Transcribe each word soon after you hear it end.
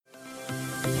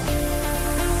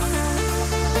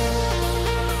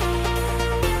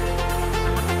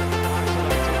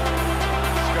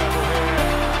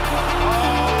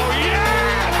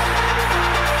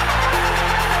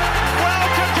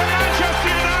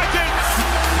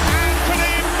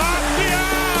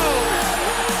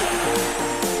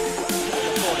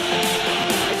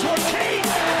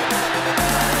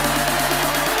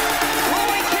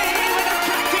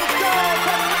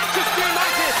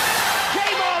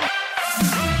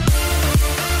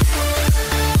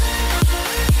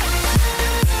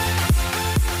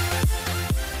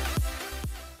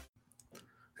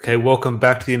Okay, welcome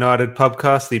back to the United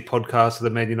Pubcast, the podcast of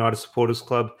the Man United Supporters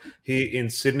Club here in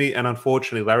Sydney. And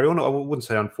unfortunately, Larry, I wouldn't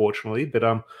say unfortunately, but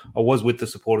I was with the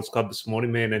Supporters Club this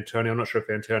morning, me and Antonio. I'm not sure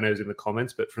if Antonio is in the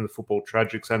comments, but from the Football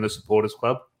Tragics and the Supporters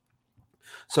Club.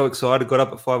 So excited, got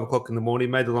up at 5 o'clock in the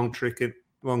morning, made the long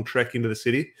trek into the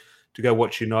city to go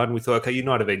watch United. And we thought, okay,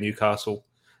 United v Newcastle.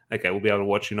 Okay, we'll be able to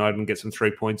watch United and get some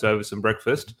 3 points over some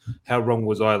breakfast. How wrong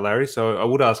was I, Larry? So I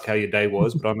would ask how your day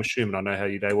was, but I'm assuming I know how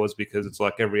your day was because it's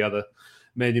like every other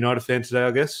Man United fan today,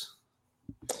 I guess.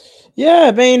 Yeah,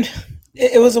 I mean,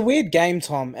 it was a weird game,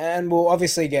 Tom, and we'll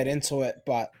obviously get into it,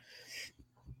 but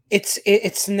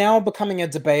it's now becoming a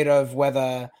debate of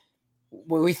whether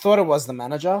we thought it was the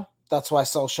manager. That's why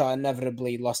Solskjaer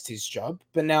inevitably lost his job.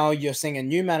 But now you're seeing a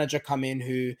new manager come in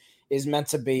who is meant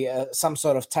to be some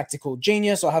sort of tactical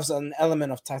genius or has an element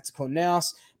of tactical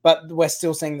nous, but we're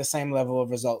still seeing the same level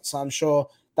of results. So I'm sure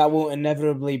that will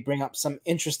inevitably bring up some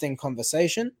interesting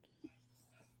conversation.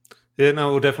 Yeah,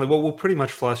 no, we'll definitely. Well, we'll pretty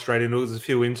much fly straight into it. There's a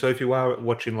few in. So if you are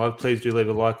watching live, please do leave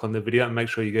a like on the video and make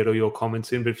sure you get all your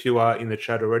comments in. But if you are in the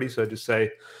chat already, so just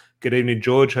say, good evening,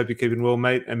 George. Hope you're keeping well,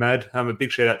 mate. Ahmad. A big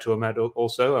shout out to Ahmad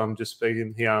also. I'm just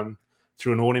speaking here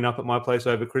threw an awning up at my place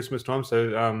over Christmas time.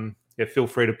 So yeah, feel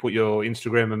free to put your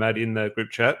Instagram, Ahmad, in the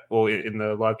group chat or in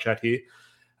the live chat here.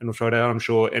 And we'll try it out. I'm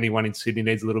sure anyone in Sydney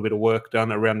needs a little bit of work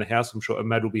done around the house. I'm sure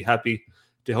Ahmad will be happy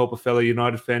to help a fellow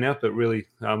United fan out. But really,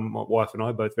 my wife and I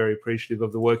are both very appreciative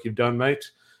of the work you've done,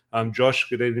 mate. Josh,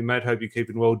 good evening, mate. Hope you're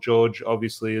keeping well. George,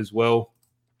 obviously, as well.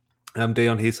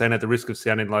 Dion here saying, at the risk of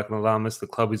sounding like an alarmist, the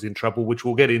club is in trouble, which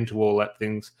we'll get into all that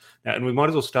things. Now, and we might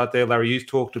as well start there. Larry, you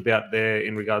talked about there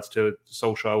in regards to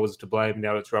Solskjaer was to blame.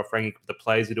 Now it's Ralph Rangnick. The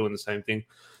players are doing the same thing.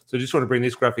 So I just want to bring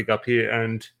this graphic up here.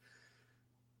 And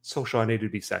Solskjaer needed to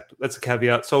be sacked. That's a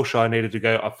caveat. Solskjaer needed to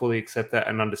go. I fully accept that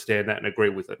and understand that and agree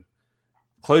with it.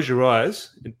 Close your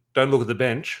eyes. Don't look at the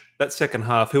bench. That second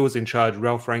half, who was in charge,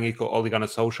 Ralph Rangnick or Ole Gunnar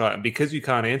Solskjaer? And because you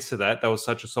can't answer that was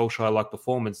such a Solskjaer-like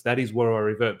performance, that is where I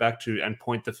revert back to and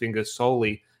point the finger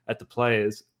solely at the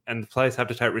players. And the players have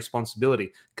to take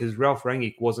responsibility because Ralph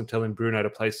Rangnick wasn't telling Bruno to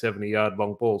play 70-yard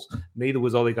long balls. Neither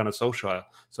was Ole Gunnar Solskjaer.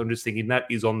 So I'm just thinking that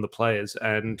is on the players.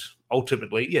 And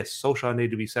ultimately, yes, Solskjaer need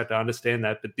to be set to understand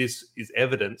that. But this is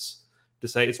evidence to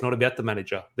say it's not about the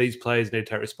manager. These players need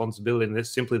to take responsibility, and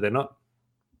they're not.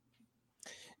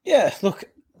 Yeah, look,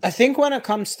 I think when it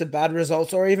comes to bad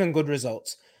results or even good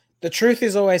results, the truth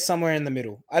is always somewhere in the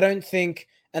middle. I don't think,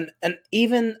 and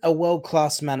even a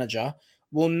world-class manager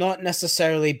will not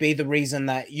necessarily be the reason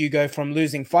that you go from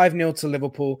losing 5-0 to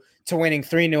Liverpool to winning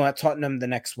 3-0 at Tottenham the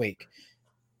next week.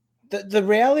 The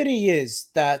reality is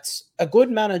that a good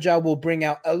manager will bring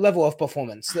out a level of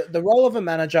performance. The role of a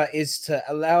manager is to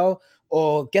allow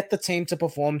or get the team to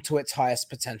perform to its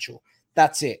highest potential.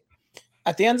 That's it.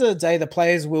 At the end of the day, the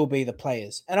players will be the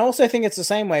players. And I also think it's the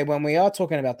same way when we are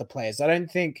talking about the players. I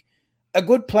don't think a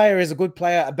good player is a good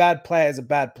player, a bad player is a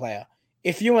bad player.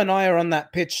 If you and I are on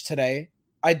that pitch today,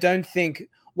 I don't think,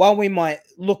 while we might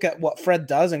look at what Fred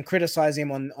does and criticize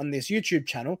him on this YouTube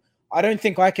channel, I don't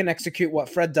think I can execute what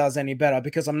Fred does any better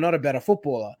because I'm not a better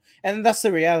footballer. And that's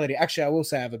the reality. Actually, I will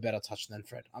say I have a better touch than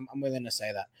Fred. I'm willing to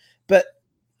say that. But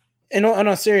on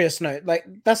a serious note, like,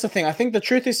 that's the thing. I think the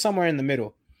truth is somewhere in the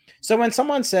middle. So when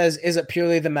someone says, is it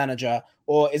purely the manager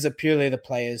or is it purely the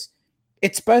players?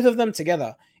 It's both of them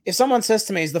together. If someone says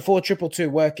to me, is the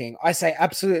 4-2-2 working? I say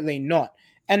absolutely not.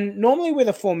 And normally with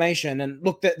a formation, and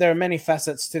look, there are many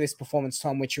facets to this performance,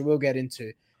 Tom, which we will get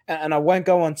into, and I won't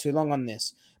go on too long on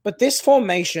this. But this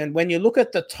formation, when you look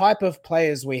at the type of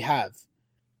players we have,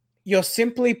 you're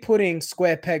simply putting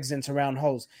square pegs into round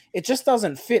holes. It just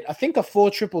doesn't fit. I think a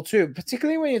 4-2-2,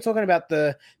 particularly when you're talking about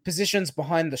the positions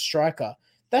behind the striker,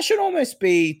 that should almost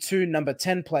be 2 number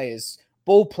 10 players,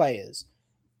 ball players.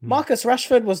 Marcus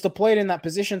Rashford was deployed in that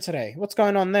position today. What's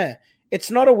going on there? It's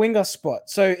not a winger spot.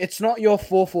 So it's not your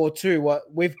 4-4-2, what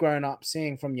we've grown up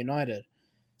seeing from United.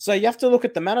 So you have to look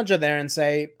at the manager there and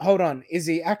say, hold on, is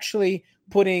he actually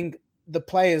putting the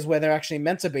players where they're actually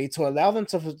meant to be to allow them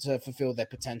to fulfill their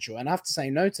potential? And I have to say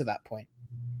no to that point.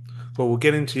 Well, we'll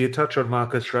get into your touch on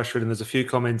Marcus Rashford, and there's a few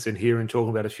comments in here and talking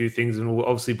about a few things, and we'll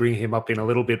obviously bring him up in a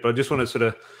little bit. But I just want to sort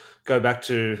of go back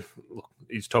to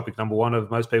his topic number one of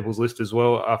most people's list as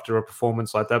well after a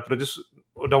performance like that. But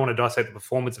I don't want to dissect the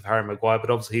performance of Harry Maguire, but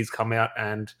obviously he's come out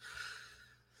and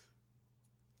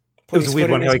it was a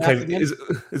weird one.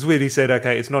 It's weird. He said,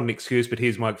 okay, it's not an excuse, but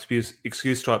here's my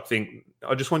excuse type thing.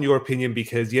 I just want your opinion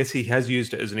because, yes, he has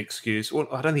used it as an excuse. Well,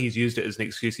 I don't think he's used it as an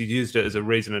excuse. He's used it as a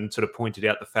reason and sort of pointed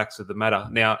out the facts of the matter.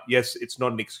 Now, yes, it's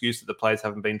not an excuse that the players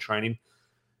haven't been training.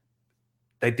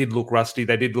 they did look rusty.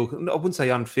 They did look, I wouldn't say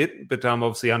unfit, but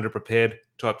obviously underprepared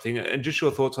type thing. And just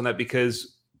your thoughts on that,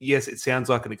 because yes, it sounds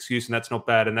like an excuse, and that's not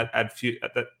bad, and that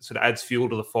sort of adds fuel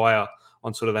to the fire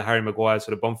on sort of the Harry Maguire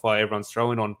sort of bonfire everyone's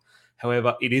throwing on.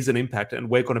 However, it is an impact, and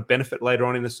we're going to benefit later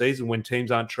on in the season when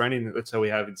teams aren't training. Let's say we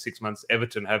have in 6 months,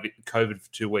 Everton have COVID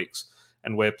for 2 weeks,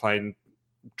 and we're playing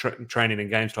training and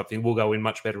games type thing. We'll go in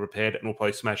much better prepared, and we'll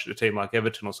probably smash a team like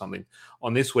Everton or something.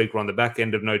 On this week, we're on the back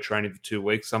end of no training for 2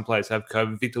 weeks. Some players have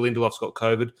COVID. Victor Lindelof's got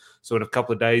COVID, so in a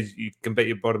couple of days, you can bet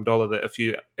your bottom dollar that a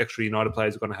few extra United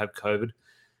players are going to have COVID.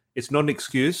 It's not an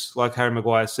excuse, like Harry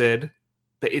Maguire said,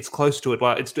 but it's close to it.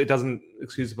 Like it doesn't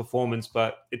excuse the performance,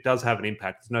 but it does have an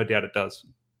impact. There's no doubt it does.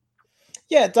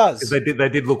 Yeah, it does. They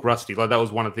did look rusty. Like that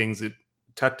was one of the things. That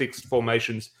tactics,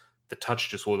 formations, the touch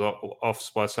just was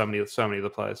off by so many of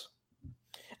the players.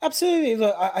 Absolutely.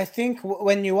 Look, I think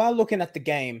when you are looking at the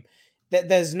game,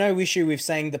 there's no issue with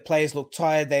saying the players look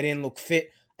tired, they didn't look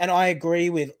fit, and I agree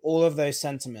with all of those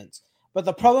sentiments. But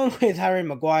the problem with Harry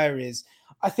Maguire is,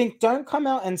 I think, don't come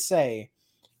out and say,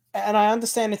 and I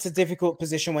understand it's a difficult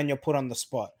position when you're put on the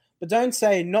spot, but don't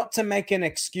say not to make an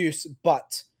excuse,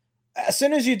 but as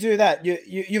soon as you do that,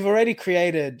 you've already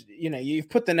created, you've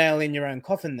put the nail in your own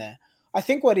coffin there. I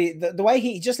think the way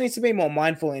he just needs to be more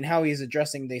mindful in how he's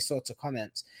addressing these sorts of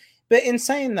comments. But in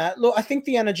saying that, look, I think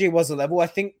the energy was a level. I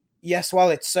think, yes, while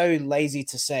it's so lazy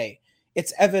to say,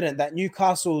 it's evident that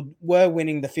Newcastle were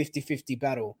winning the 50-50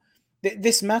 battle.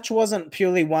 This match wasn't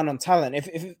purely won on talent.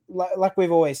 If like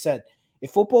we've always said,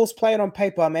 if football's played on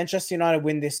paper, Manchester United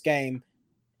win this game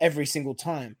every single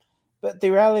time. But the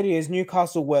reality is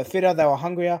Newcastle were fitter, they were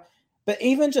hungrier. But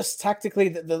even just tactically,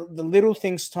 the little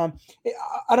things, Tom,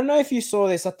 I don't know if you saw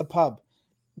this at the pub,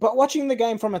 but watching the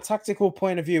game from a tactical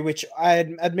point of view, which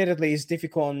admittedly is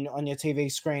difficult on your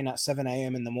TV screen at 7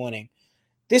 a.m. in the morning,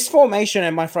 this formation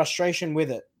and my frustration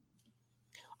with it,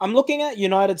 I'm looking at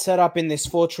United set up in this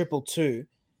 4-2-2.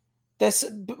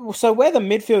 So where the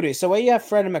midfield is, so where you have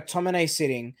Fred and McTominay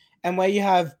sitting and where you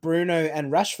have Bruno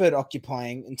and Rashford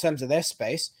occupying in terms of their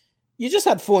space, you just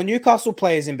had 4 Newcastle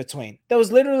players in between. There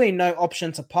was literally no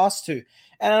option to pass to.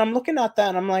 And I'm looking at that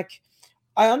and I'm like,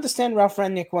 I understand Ralf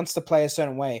Rangnick wants to play a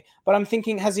certain way, but I'm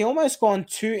thinking, has he almost gone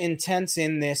too intense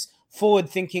in this forward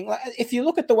thinking? Like, if you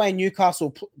look at the way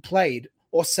Newcastle played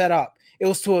or set up, it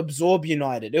was to absorb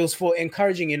United. It was for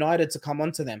encouraging United to come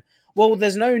onto them. Well,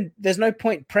 there's no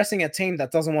point pressing a team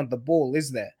that doesn't want the ball,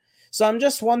 is there? So I'm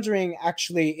just wondering,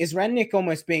 actually, is Rangnick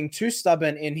almost being too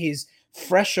stubborn in his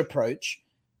fresh approach,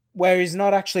 where he's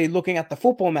not actually looking at the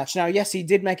football match? Now, yes, he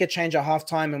did make a change at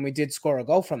halftime and we did score a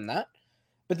goal from that.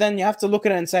 But then you have to look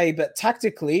at it and say, but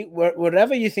tactically,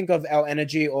 whatever you think of our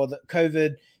energy or the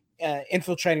COVID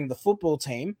infiltrating the football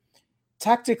team,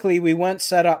 tactically, we weren't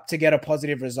set up to get a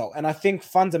positive result. And I think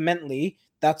fundamentally,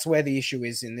 that's where the issue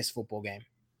is in this football game.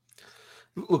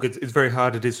 Look, it's very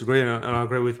hard to disagree, and I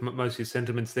agree with most of your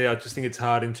sentiments there. I just think it's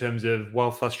hard in terms of, while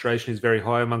frustration is very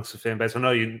high amongst the fan base, I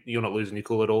know you're not losing your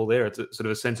cool at all there. It's a sort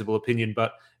of a sensible opinion,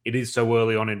 but it is so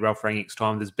early on in Ralf Rangnick's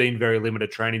time. There's been very limited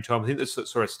training time. I think there's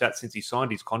sort of a stat since he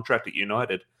signed his contract at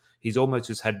United. He's almost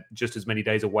just had just as many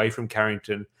days away from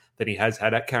Carrington than he has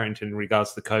had at Carrington in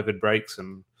regards to the COVID breaks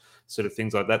and sort of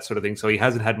things like that sort of thing. So he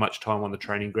hasn't had much time on the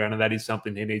training ground, and that is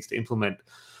something he needs to implement.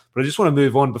 But I just want to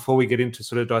move on before we get into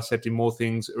sort of dissecting more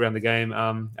things around the game.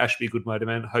 Ashby, good motor,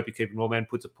 hope you're keeping well, man.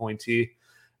 Puts a point here.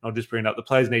 I'll just bring it up. The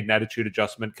players need an attitude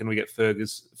adjustment. Can we get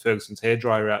Ferguson's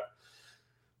hairdryer out?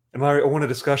 And Larry, I want a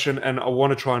discussion, and I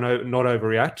want to try and not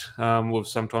overreact. We've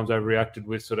sometimes overreacted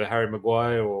with sort of Harry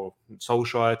Maguire or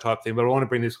Solskjaer type thing, but I want to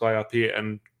bring this guy up here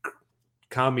and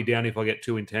calm me down if I get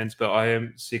too intense, but I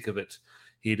am sick of it.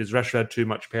 Does Rashford have too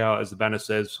much power, as the banner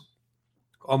says?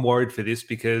 I'm worried for this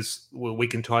because we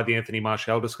can tie the Anthony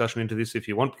Martial discussion into this if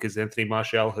you want, because Anthony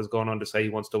Martial has gone on to say he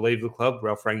wants to leave the club.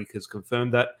 Ralf Rangnick has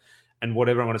confirmed that. And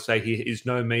whatever I want to say here is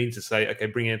no means to say, okay,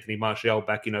 bring Anthony Martial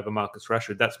back in over Marcus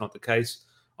Rashford. That's not the case.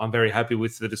 I'm very happy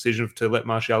with the decision to let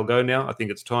Martial go now. I think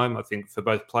it's time. I think for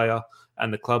both player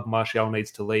and the club, Martial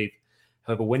needs to leave.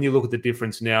 However, when you look at the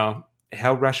difference now,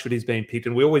 how Rashford is being picked,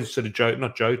 and we always sort of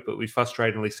not joked, but we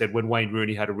frustratingly said when Wayne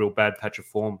Rooney had a real bad patch of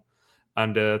form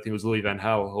under, I think it was Louis van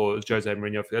Gaal, or it was Jose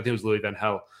Mourinho, I think it was Louis van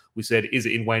Gaal, we said, is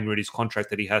it in Wayne Rooney's contract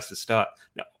that he has to start?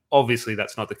 Now, obviously,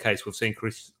 that's not the case. We've seen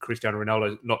Cristiano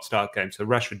Ronaldo not start games, so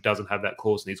Rashford doesn't have that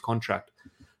clause in his contract.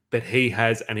 But he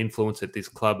has an influence at this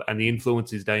club, and the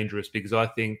influence is dangerous because I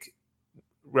think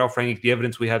Ralf Rangnick, the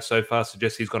evidence we have so far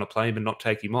suggests he's going to play him and not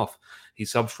take him off. He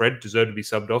subbed Fred, deserved to be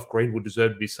subbed off. Greenwood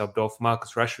deserved to be subbed off.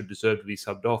 Marcus Rashford deserved to be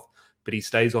subbed off. But he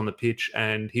stays on the pitch,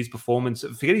 and his performance,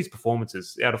 forget his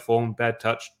performances, out of form, bad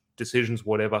touch, decisions,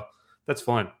 whatever, that's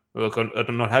fine. Look,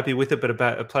 I'm not happy with it, but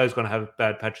a player's going to have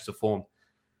bad patches of form.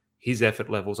 His effort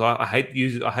levels. I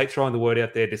hate throwing the word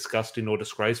out there, disgusting or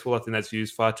disgraceful. I think that's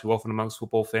used far too often amongst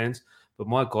football fans. But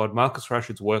my God, Marcus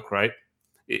Rashford's work rate,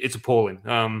 it's appalling.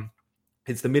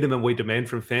 It's the minimum we demand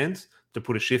from fans to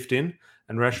put a shift in,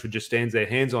 and Rashford just stands there,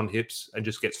 hands on hips, and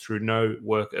just gets through no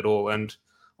work at all. And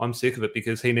I'm sick of it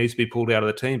because he needs to be pulled out of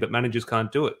the team, but managers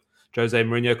can't do it. Jose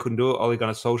Mourinho couldn't do it. Ole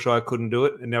Gunnar Solskjaer couldn't do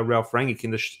it. And now Ralph Rangnick, in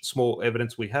the small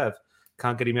evidence we have,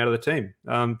 can't get him out of the team.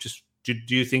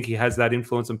 Do you think he has that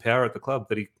influence and power at the club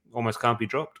that he almost can't be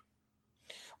dropped?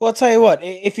 Well, I'll tell you what,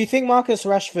 if you think Marcus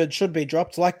Rashford should be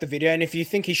dropped, like the video, and if you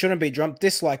think he shouldn't be dropped,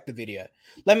 dislike the video.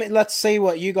 Let's see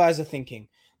what you guys are thinking.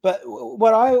 But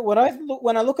when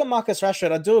I look at Marcus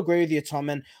Rashford, I do agree with you, Tom.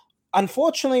 And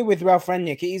unfortunately, with Ralph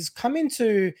Rangnick, he's come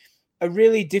into a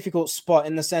really difficult spot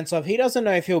in the sense of he doesn't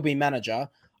know if he'll be manager.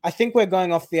 I think we're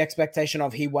going off the expectation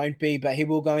of he won't be, but he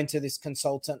will go into this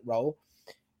consultant role.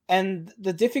 And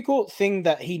the difficult thing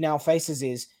that he now faces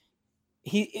is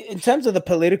in terms of the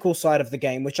political side of the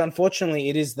game, which unfortunately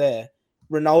it is there.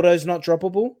 Ronaldo's not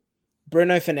droppable.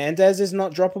 Bruno Fernandes is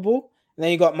not droppable. And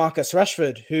then you got Marcus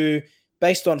Rashford, who,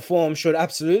 based on form, should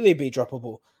absolutely be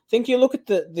droppable. I think you look at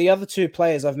the other two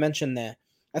players I've mentioned there.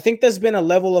 I think there's been a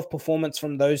level of performance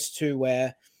from those two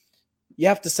where you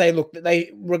have to say, look,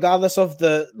 regardless of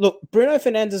Bruno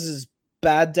Fernandes's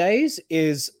bad days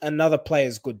is another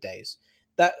player's good days.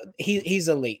 That he's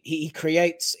elite. He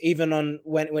creates even on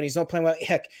when he's not playing well.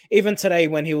 Heck, even today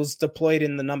when he was deployed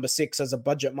in the number 6 as a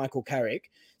budget Michael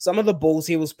Carrick, some of the balls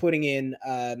he was putting in,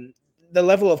 the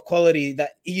level of quality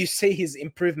that you see his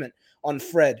improvement on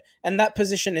Fred, and that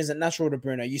position isn't natural to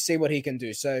Bruno. You see what he can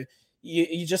do. So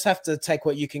you just have to take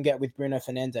what you can get with Bruno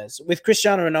Fernandes. With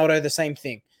Cristiano Ronaldo, the same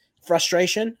thing.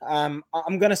 Frustration. I'm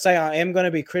going to say I am going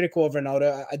to be critical of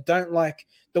Ronaldo. I don't like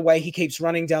the way he keeps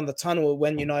running down the tunnel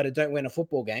when United don't win a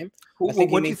football game. What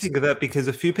do you think of that? Because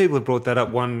a few people have brought that up,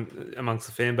 one amongst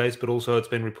the fan base, but also it's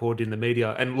been reported in the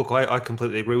media. And look, I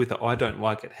completely agree with it. I don't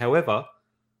like it. However,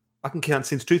 I can count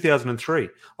since 2003.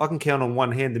 I can count on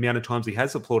one hand the amount of times he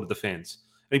has applauded the fans.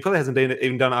 And he probably hasn't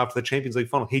even done it after the Champions League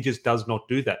final. He just does not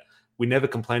do that. We never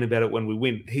complain about it when we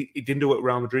win. He didn't do it at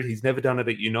Real Madrid. He's never done it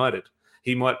at United.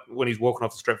 He might, when he's walking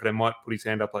off the Stretford, he might put his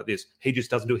hand up like this. He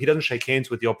just doesn't do it. He doesn't shake hands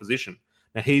with the opposition.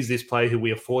 Now, he's this player who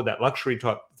we afford that luxury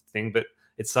type thing, but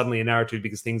it's suddenly a narrative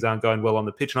because things aren't going well on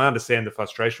the pitch. And I understand the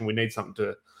frustration. We need something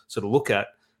to sort of look at.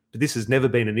 But this has never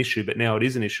been an issue, but now it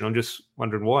is an issue. I'm just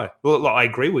wondering why. Well, I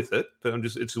agree with it, but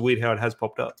it's weird how it has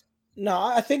popped up. No,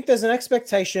 I think there's an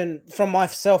expectation from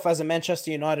myself as a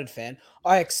Manchester United fan.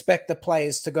 I expect the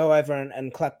players to go over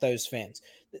and clap those fans.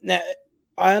 Now,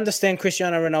 I understand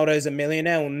Cristiano Ronaldo is a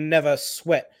millionaire, will never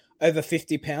sweat over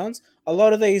 50 pounds. A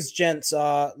lot of these gents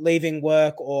are leaving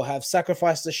work or have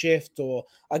sacrificed a shift or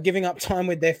are giving up time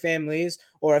with their families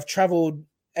or have traveled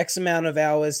X amount of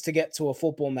hours to get to a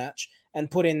football match and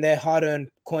put in their hard-earned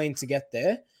coin to get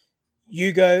there.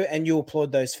 You go and you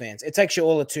applaud those fans. It takes you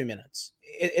all of 2 minutes.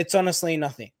 It's honestly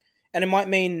nothing. And it might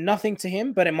mean nothing to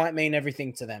him, but it might mean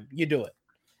everything to them. You do it.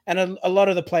 And a lot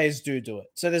of the players do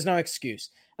it. So there's no excuse.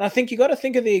 And I think you got to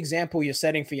think of the example you're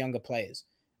setting for younger players.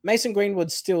 Mason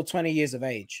Greenwood's still 20 years of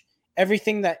age.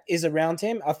 Everything that is around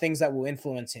him are things that will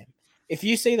influence him. If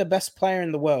you see the best player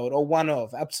in the world, or one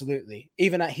of, absolutely,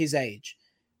 even at his age,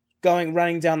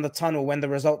 running down the tunnel when the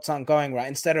results aren't going right,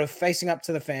 instead of facing up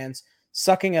to the fans,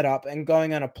 sucking it up and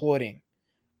going and applauding,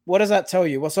 what does that tell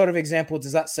you? What sort of example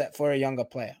does that set for a younger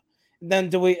player?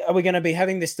 Then are we going to be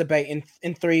having this debate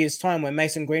in 3 years' time when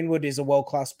Mason Greenwood is a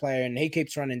world-class player and he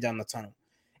keeps running down the tunnel?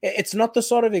 It's not the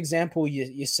sort of example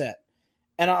you set.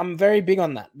 And I'm very big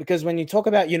on that because when you talk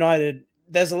about United,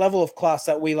 there's a level of class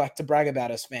that we like to brag about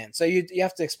as fans. So you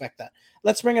have to expect that.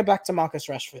 Let's bring it back to Marcus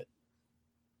Rashford.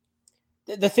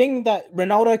 The thing that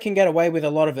Ronaldo can get away with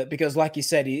a lot of it because, like you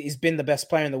said, he's been the best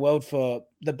player in the world for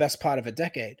the best part of a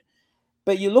decade.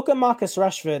 But you look at Marcus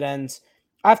Rashford and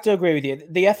I have to agree with you.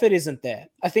 The effort isn't there.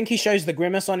 I think he shows the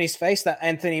grimace on his face that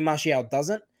Anthony Martial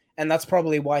doesn't. And that's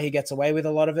probably why he gets away with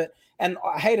a lot of it. And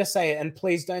I hate to say it, and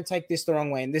please don't take this the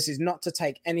wrong way. And this is not to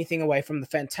take anything away from the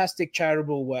fantastic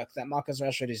charitable work that Marcus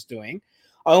Rashford is doing.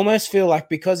 I almost feel like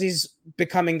because he's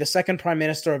becoming the second Prime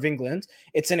Minister of England,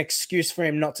 it's an excuse for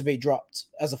him not to be dropped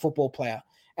as a football player.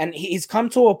 And he's come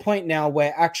to a point now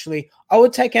where actually I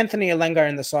would take Anthony Alenga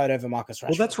in the side over Marcus Rashford.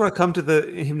 Well, that's where I come to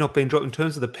him not being dropped in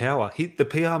terms of the power. The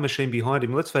PR machine behind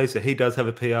him, let's face it, he does have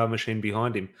a PR machine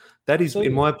behiand him. That is,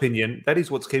 in my opinion, that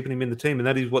is what's keeping him in the team, and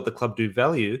that is what the club do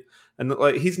value. And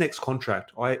like his next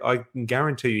contract, I can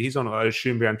guarantee you, he's on, I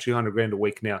assume, around 200 grand a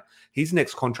week now. His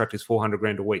next contract is 400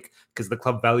 grand a week because the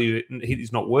club value,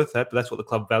 he's not worth that, but that's what the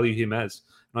club value him as.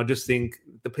 And I just think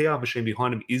the PR machine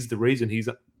behind him is the reason he's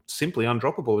simply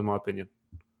undroppable, in my opinion.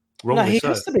 No, he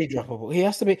has to be droppable. He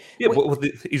has to be. Yeah, well,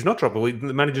 he's not droppable.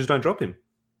 The managers don't drop him.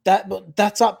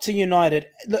 That's up to United.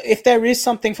 If there is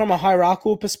something from a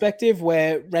hierarchical perspective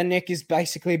where Rangnick is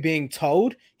basically being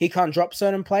told he can't drop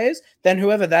certain players, then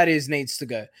whoever that is needs to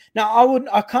go. Now,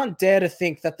 I can't dare to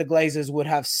think that the Glazers would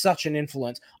have such an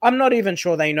influence. I'm not even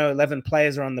sure they know 11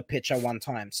 players are on the pitch at one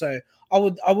time. So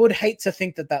I would hate to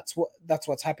think that that's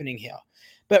what's happening here.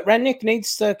 But Rangnick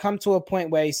needs to come to a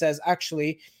point where he says,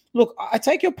 actually, look, I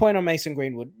take your point on Mason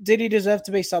Greenwood. Did he deserve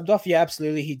to be subbed off? Yeah,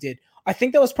 absolutely he did. I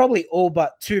think there was probably all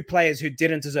but 2 players who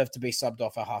didn't deserve to be subbed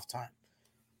off at halftime.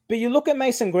 But you look at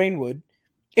Mason Greenwood,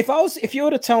 if you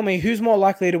were to tell me who's more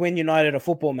likely to win United a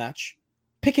football match,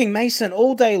 picking Mason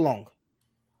all day long.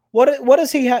 What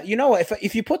does he have? You know what?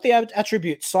 If you put the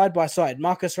attributes side by side,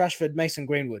 Marcus Rashford, Mason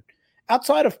Greenwood,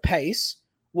 outside of pace,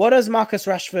 what does Marcus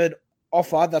Rashford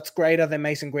offer that's greater than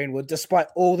Mason Greenwood, despite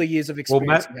all the years of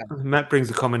experience? Well, Matt brings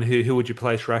a comment here. Who would you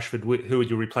replace Rashford with? Who would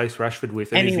you replace Rashford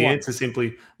with? And Anyone. The answer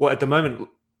simply, well, at the moment,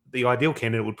 the ideal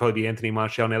candidate would probably be Anthony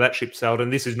Martial. Now, that ship sailed,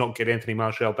 and this is not get Anthony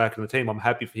Martial back in the team. I'm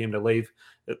happy for him to leave.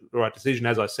 The right decision,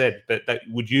 as I said, but that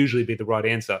would usually be the right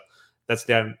answer. That's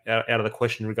out of the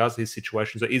question in regards to his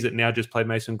situation. So is it now just play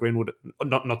Mason Greenwood?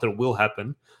 Not that it will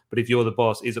happen, but if you're the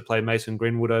boss, is it play Mason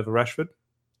Greenwood over Rashford?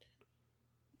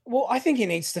 Well, I think he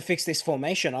needs to fix this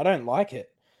formation. I don't like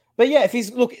it. But yeah,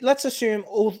 let's assume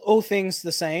all things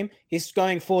the same. He's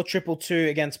going 4-2-2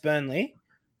 against Burnley.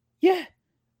 Yeah.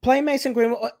 Play Mason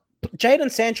Greenwood.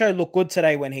 Jadon Sancho looked good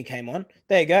today when he came on.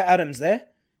 There you go. Adam's there.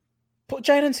 Put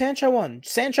Jadon Sancho on.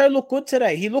 Sancho looked good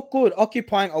today. He looked good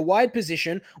occupying a wide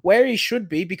position where he should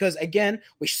be because, again,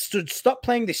 we should stop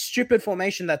playing this stupid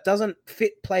formation that doesn't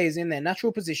fit players in their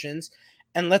natural positions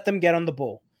and let them get on the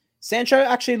ball. Sancho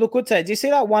actually looked good today. Do you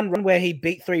see that one run where he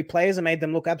beat 3 players and made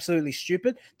them look absolutely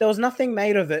stupid? There was nothing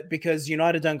made of it because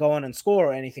United don't go on and score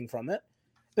or anything from it.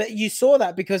 But you saw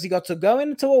that because he got to go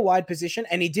into a wide position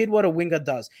and he did what a winger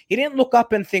does. He didn't look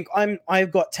up and think,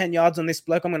 I've got 10 yards on this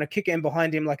bloke. I'm going to kick it in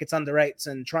behind him like it's under 8s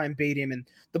and try and beat him and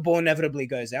the ball inevitably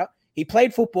goes out. He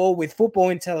played football with football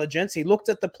intelligence. He looked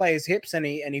at the player's hips and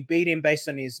he beat him based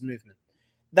on his movement.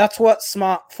 That's what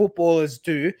smart footballers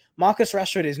do. Marcus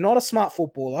Rashford is not a smart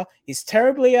footballer. He's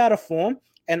terribly out of form,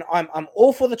 and I'm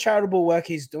all for the charitable work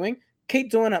he's doing.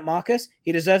 Keep doing it, Marcus.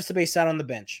 He deserves to be sat on the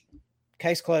bench.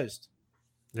 Case closed.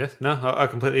 Yes, no, I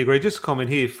completely agree. Just a comment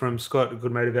here from Scott, a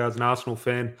good mate of ours, an Arsenal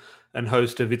fan and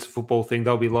host of It's a Football Thing.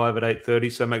 They'll be live at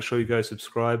 8:30, so make sure you go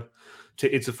subscribe to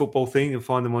It's a Football Thing and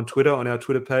find them on Twitter, on our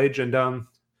Twitter page. And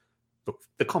look,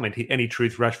 the comment here, any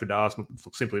truth Rashford to Arsenal,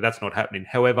 simply that's not happening.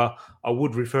 However, I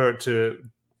would refer it to,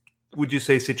 would you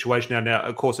see a situation now,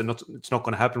 of course, it's not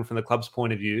going to happen from the club's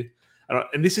point of view.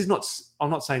 And this is not, I'm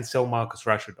not saying sell Marcus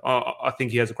Rashford. I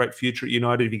think he has a great future at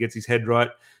United if he gets his head right.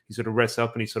 He sort of rests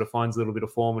up and he sort of finds a little bit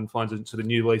of form and finds a sort of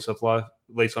new lease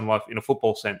on life in a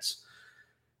football sense.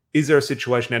 Is there a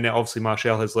situation now obviously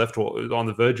Martial has left or is on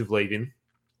the verge of leaving?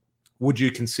 Would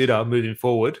you consider moving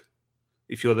forward?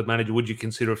 If you're the manager, would you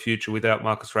consider a future without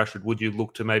Marcus Rashford? Would you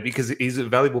look to maybe, because he's a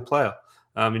valuable player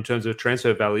in terms of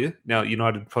transfer value. Now,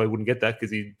 United probably wouldn't get that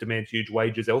because he demands huge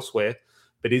wages elsewhere.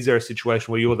 But is there a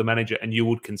situation where you're the manager and you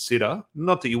would consider,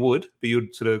 not that you would, but you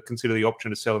would sort of consider the option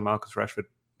to sell Marcus Rashford?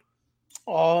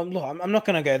 Oh, look, I'm not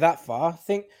going to go that far. I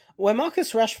think where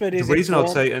Marcus Rashford is... The reason I would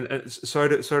say, and sorry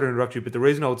to interrupt you, but the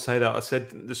reason I would say that, I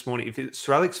said this morning, if it's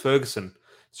Sir Alex Ferguson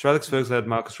had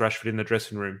Marcus Rashford in the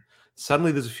dressing room,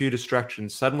 suddenly there's a few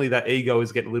distractions. Suddenly that ego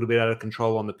is getting a little bit out of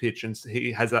control on the pitch and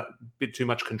he has that bit too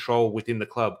much control within the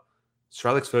club. Sir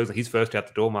Alex Ferguson, he's first out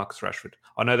the door, Marcus Rashford.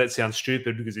 I know that sounds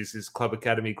stupid because he's this club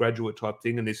academy graduate type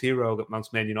thing and this hero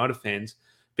amongst Man United fans.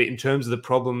 But in terms of the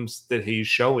problems that he's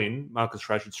showing, Marcus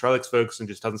Rashford, Sir Alex Ferguson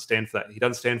just doesn't stand for that. He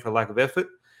doesn't stand for a lack of effort.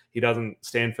 He doesn't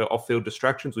stand for off-field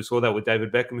distractions. We saw that with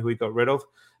David Beckham, who he got rid of.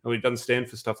 And he doesn't stand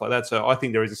for stuff like that. So I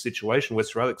think there is a situation where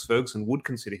Sir Alex Ferguson would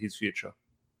consider his future.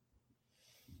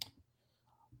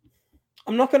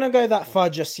 I'm not going to go that far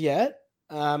just yet.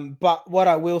 But what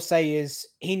I will say is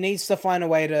he needs to find a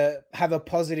way to have a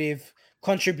positive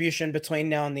contribution between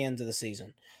now and the end of the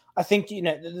season. I think,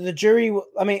 the jury,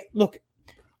 I mean, look,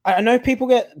 I know people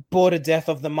get bored to death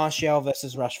of the Martial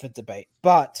versus Rashford debate,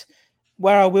 but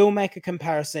where I will make a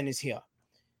comparison is here.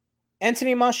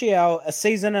 Anthony Martial, a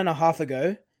season and a half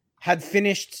ago, had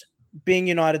finished being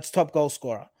United's top goal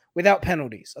scorer without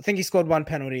penalties. I think he scored 1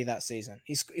 penalty that season.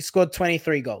 He scored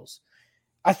 23 goals.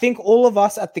 I think all of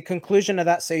us at the conclusion of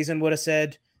that season would have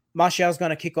said, Martial's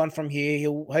going to kick on from here.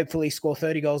 He'll hopefully score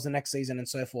 30 goals the next season and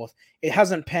so forth. It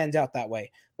hasn't panned out that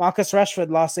way. Marcus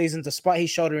Rashford last season, despite his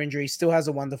shoulder injury, still has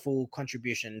a wonderful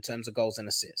contribution in terms of goals and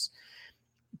assists.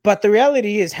 But the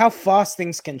reality is how fast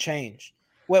things can change.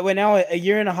 We're now a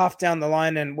year and a half down the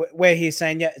line, and we're here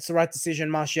saying, yeah, it's the right decision.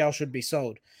 Martial should be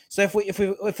sold. So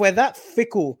if we're that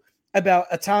fickle about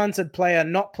a talented player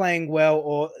not playing well,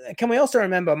 or can we also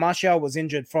remember Martial was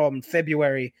injured from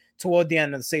February toward the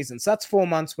end of the season. So that's 4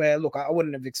 months where, look, I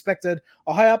wouldn't have expected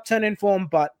a high upturn in form,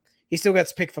 but he still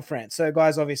gets picked for France. So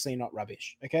guy's obviously not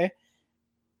rubbish. Okay.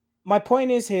 My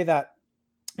point is here that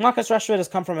Marcus Rashford has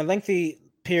come from a lengthy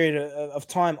period of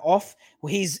time off.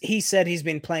 He said he's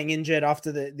been playing injured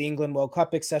after the England World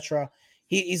Cup, etc.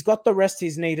 He's got the rest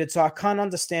he's needed, so I can't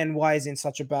understand why he's in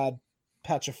such a bad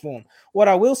patch of form. What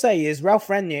I will say is Ralf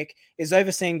Rangnick is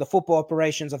overseeing the football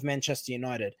operations of Manchester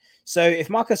United. So if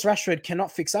Marcus Rashford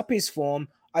cannot fix up his form,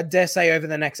 I dare say over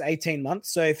the next 18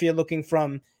 months, so if you're looking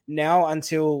from now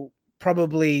until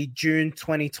probably June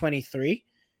 2023,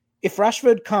 if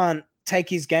Rashford can't take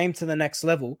his game to the next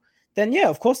level, then yeah,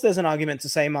 of course there's an argument to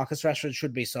say Marcus Rashford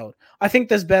should be sold. I think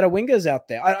there's better wingers out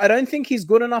there. I don't think he's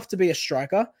good enough to be a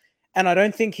striker, and I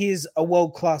don't think he's a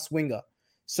world-class winger.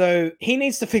 So he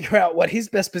needs to figure out what his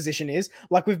best position is,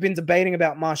 like we've been debating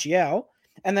about Martial.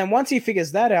 And then once he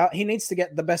figures that out, he needs to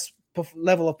get the best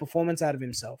level of performance out of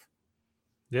himself.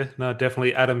 Yeah, no,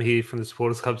 definitely. Adam here from the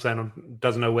Supporters Club saying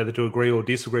doesn't know whether to agree or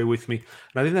disagree with me.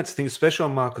 And I think that's the thing, especially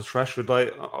on Marcus Rashford.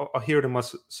 Like, I hear it in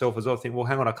myself as well. I think, well,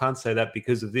 hang on, I can't say that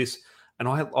because of this. And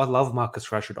I love Marcus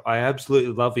Rashford. I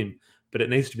absolutely love him. But it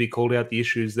needs to be called out the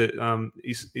issues that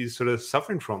he's sort of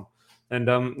suffering from. And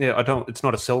it's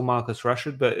not a sell Marcus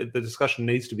Rashford, but the discussion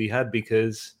needs to be had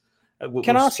because.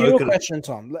 Can I ask you a question,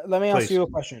 Tom? Let me ask you a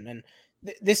question. And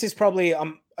this is probably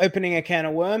opening a can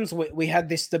of worms. We had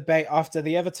this debate after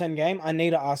the Everton game. I need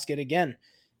to ask it again.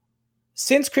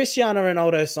 Since Cristiano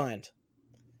Ronaldo signed,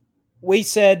 we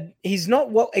said he's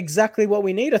not exactly what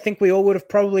we need. I think we all would have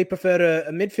probably preferred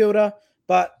a midfielder,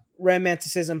 but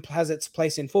romanticism has its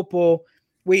place in football.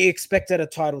 We expected a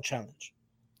title challenge.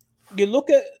 You look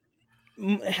at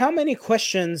how many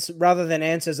questions rather than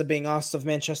answers are being asked of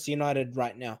Manchester United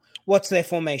right now. What's their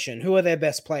formation? Who are their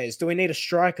best players? Do we need a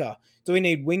striker? Do we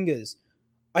need wingers?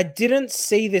 I didn't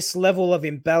see this level of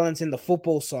imbalance in the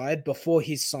football side before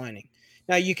his signing.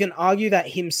 Now, you can argue that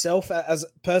himself, as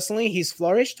personally, he's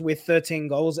flourished with 13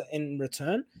 goals in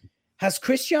return. Has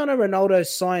Cristiano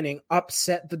Ronaldo's signing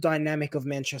upset the dynamic of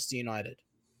Manchester United?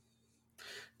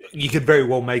 You could very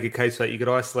well make a case that you could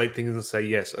isolate things and say,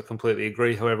 yes, I completely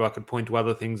agree. However, I could point to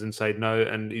other things and say no,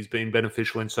 and he's been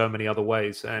beneficial in so many other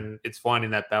ways, and it's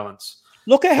finding that balance.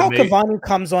 Look at how Cavani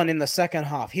comes on in the second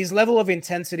half. His level of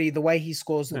intensity, the way he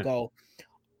scores the goal.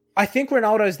 I think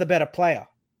Ronaldo's the better player.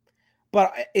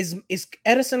 But is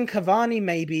Edison Cavani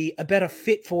maybe a better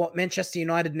fit for what Manchester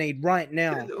United need right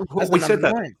now? We said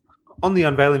that. On the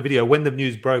unveiling video, when the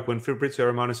news broke, when Fabrizio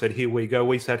Romano said, here we go,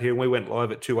 we sat here and we went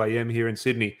live at 2 a.m. here in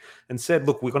Sydney and said,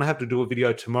 look, we're going to have to do a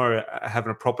video tomorrow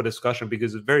having a proper discussion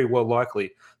because it's very well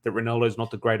likely that Ronaldo's not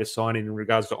the greatest signing in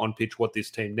regards to on-pitch what this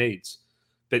team needs.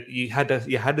 But you had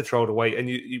to throw it away, and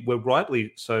you were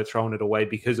rightly so throwing it away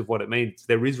because of what it means.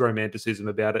 There is romanticism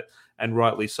about it, and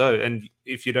rightly so. And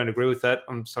if you don't agree with that,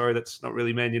 I'm sorry, that's not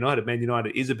really Man United. Man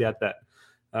United is about that.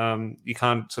 You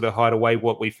can't sort of hide away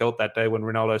what we felt that day when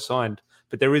Ronaldo signed.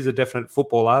 But there is a definite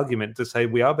football argument to say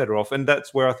we are better off. And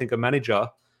that's where I think a manager,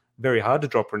 very hard to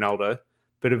drop Ronaldo,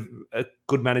 but a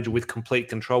good manager with complete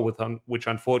control, which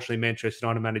unfortunately Manchester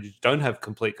United managers don't have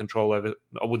complete control over,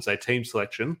 I wouldn't say team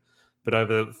selection, but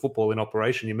over football in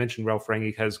operation. You mentioned Ralf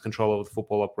Rangnick has control over the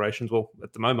football operations. Well,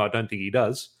 at the moment, I don't think he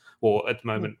does. Or at the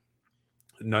moment,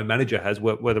 no manager has.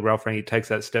 Whether Ralf Rangnick takes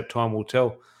that step, time will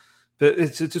tell. But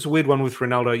it's just a weird one with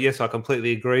Ronaldo. Yes, I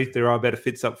completely agree. There are better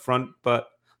fits up front, but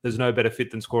there's no better fit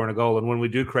than scoring a goal. And when we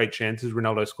do create chances,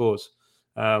 Ronaldo scores.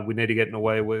 We need to get in a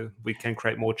way where we can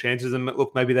create more chances. And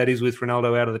look, maybe that is with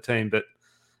Ronaldo out of the team. But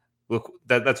look,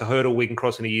 that's a hurdle we can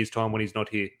cross in a year's time when he's not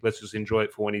here. Let's just enjoy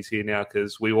it for when he's here now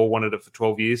because we all wanted it for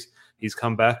 12 years. He's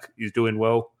come back. He's doing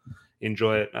well.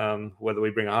 Enjoy it, whether we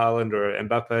bring a Haaland or a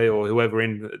Mbappe or whoever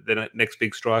in the next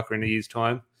big striker in a year's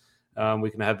time.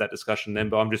 We can have that discussion then,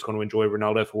 but I'm just going to enjoy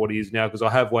Ronaldo for what he is now because I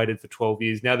have waited for 12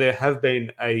 years. Now, there have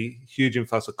been a huge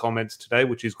influx of comments today,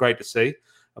 which is great to see.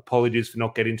 Apologies for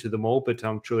not getting to them all, but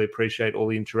I truly appreciate all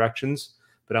the interactions.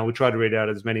 But we try to read out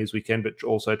as many as we can, but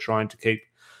also trying to keep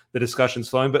the discussions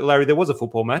flowing. But Larry, there was a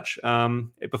football match.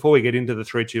 Before we get into the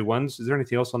 3-2-1s, is there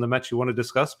anything else on the match you want to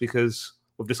discuss? Because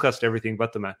we've discussed everything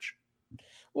but the match.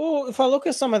 Well, if I look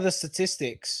at some of the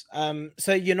statistics,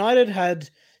 so United had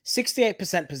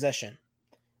 68% possession.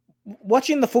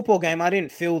 Watching the football game, I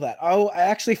didn't feel that. I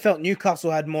actually felt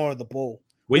Newcastle had more of the ball.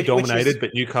 We dominated,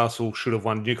 but Newcastle should have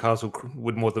won. Newcastle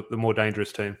would the more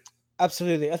dangerous team.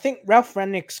 Absolutely. I think Ralph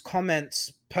Rangnick's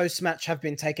comments post-match have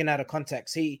been taken out of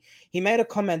context. He made a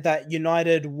comment that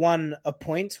United won a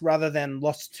point rather than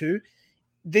lost 2.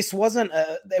 This wasn't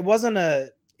it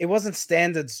wasn't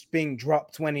standards being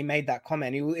dropped when he made that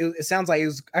comment. It sounds like he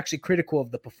was actually critical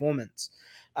of the performance,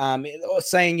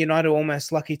 saying United were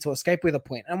almost lucky to escape with a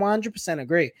point. And 100%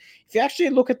 agree. If you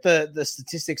actually look at the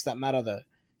statistics that matter, though,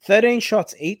 13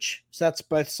 shots each, so that's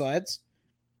both sides,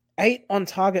 8 on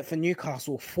target for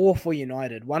Newcastle, 4 for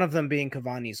United, one of them being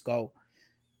Cavani's goal.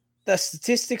 The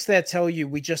statistics there tell you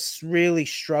we just really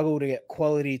struggle to get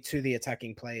quality to the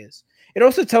attacking players. It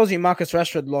also tells you Marcus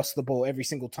Rashford lost the ball every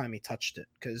single time he touched it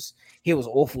because he was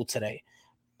awful today.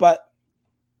 But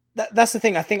that's the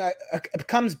thing. I think it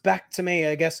comes back to me,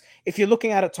 I guess, if you're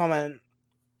looking at it, Tom, and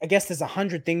I guess there's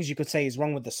 100 things you could say is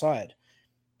wrong with the side.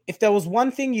 If there was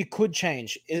one thing you could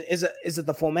change, is it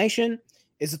the formation?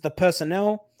 Is it the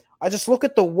personnel? I just look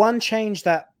at the one change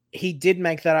that he did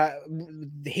make,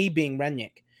 he being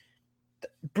Rangnick.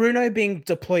 Bruno being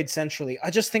deployed centrally,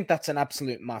 I just think that's an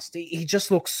absolute must. He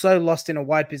just looks so lost in a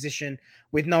wide position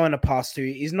with no one to pass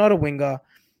to. He's not a winger.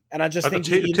 And I just think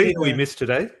we missed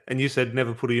today, and you said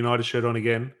never put a United shirt on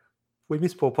again. We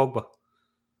miss Paul Pogba.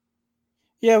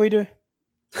 Yeah, we do.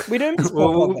 We do miss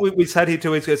Paul Pogba. We sat here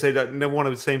 2 weeks ago saying that never want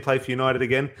to see him play for United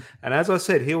again. And as I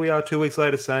said, here we are 2 weeks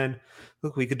later saying,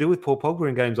 look, we could do with Paul Pogba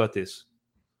in games like this.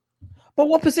 But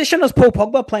what position does Paul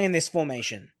Pogba play in this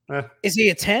formation? Is he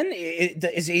a 10?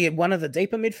 Is he one of the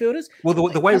deeper midfielders? Well,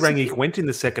 the way Rangnick went in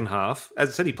the second half, as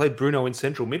I said, he played Bruno in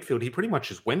central midfield. He pretty much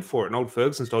just went for it in old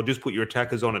Ferguson style, just put your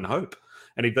attackers on and hope.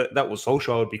 And that was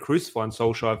Solskjaer, would be crucifying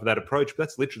Solskjaer for that approach. But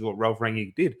that's literally what Ralph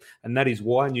Rangnick did. And that is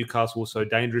why Newcastle was so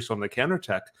dangerous on the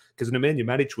counter-attack. Because Nemanja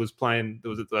Matic was playing,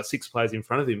 there was 6 players in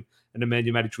front of him, and Nemanja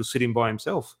Matic was sitting by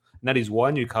himself. And that is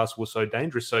why Newcastle was so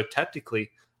dangerous. So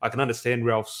tactically, I can understand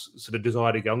Ralph's sort of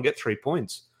desire to go and get 3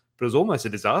 points. But it was almost a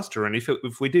disaster. And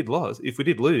if we did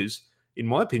lose, in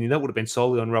my opinion, that would have been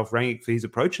solely on Ralph Rangnick for his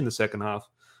approach in the second half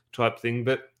type thing.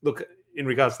 But look, in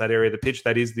regards to that area of the pitch,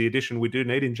 that is the addition we do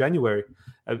need in January.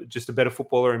 Just a better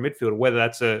footballer in midfield. Whether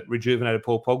that's a rejuvenated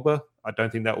Paul Pogba, I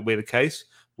don't think that will be the case.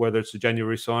 Whether it's a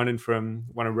January signing from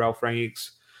one of Ralph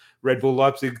Rangnick's Red Bull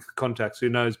Leipzig contacts, who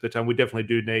knows? But we definitely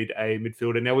do need a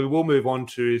midfielder. Now, we will move on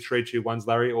to 3-2-1s,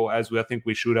 Larry, or as I think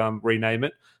we should rename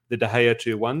it, the De Gea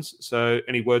 2-1s. So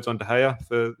any words on De Gea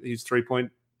for his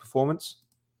 3-point performance?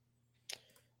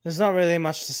 There's not really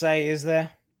much to say, is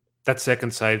there? That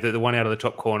second save, the one out of the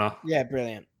top corner. Yeah,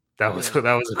 brilliant. That was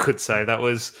a good save. That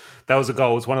was a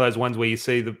goal. It's one of those ones where you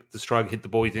see the striker hit the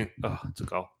ball, you think, oh, it's a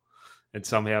goal. And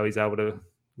somehow he's able to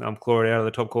claw it out of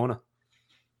the top corner.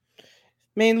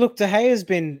 I mean, look, De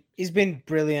Gea he's been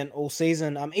brilliant all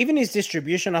season. Even his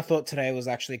distribution, I thought today was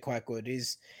actually quite good.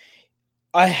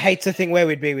 I hate to think where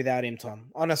we'd be without him, Tom.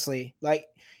 Honestly, like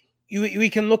we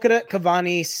can look at it.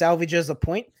 Cavani salvages a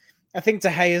point. I think De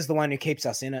Gea is the one who keeps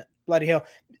us in it. Bloody hell!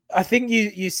 I think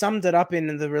you summed it up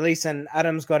in the release, and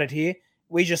Adam's got it here.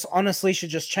 We just honestly should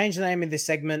just change the name of this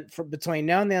segment between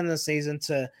now and the end of the season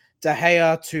to De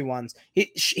Gea 2-1s.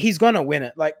 He's going to win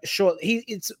it. Like, sure,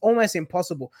 it's almost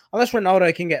impossible. Unless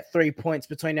Ronaldo can get 3 points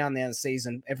between now and the end of the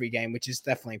season every game, which is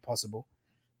definitely possible.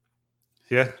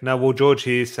 Yeah. No, well, George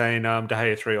here is saying De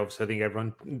Gea 3. Obviously, I think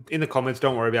everyone in the comments,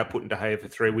 don't worry about putting De Gea for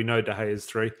 3. We know De Gea is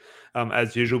 3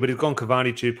 as usual. But he's gone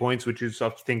Cavani 2 points, which is, I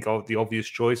think, the obvious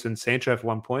choice. And Sancho for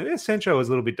 1 point. Yeah, Sancho was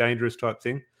a little bit dangerous type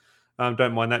thing.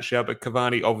 Don't mind that shout. But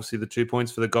Cavani, obviously, the 2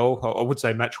 points for the goal. I would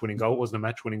say match-winning goal. It wasn't a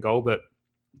match-winning goal, but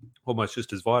almost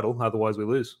just as vital. Otherwise, we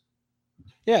lose.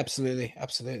 Yeah, absolutely.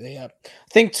 Absolutely. Yeah. I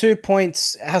think 2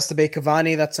 points has to be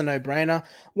Cavani. That's a no-brainer.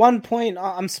 1 point,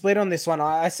 I'm split on this one.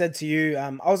 I said to you,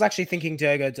 I was actually thinking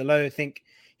Diogo Dalot. I think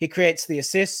he creates the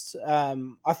assist.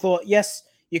 I thought, yes,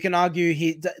 you can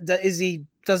argue does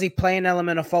he play an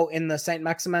element of fault in the St.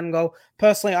 Maximin goal?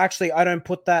 Personally, I don't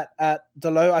put that at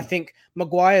Dalot. I think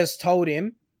Maguire's told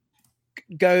him,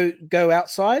 go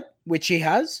outside, which he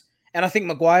has. And I think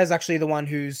Maguire's actually the one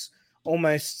who's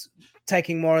almost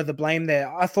taking more of the blame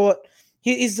there. I thought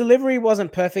his delivery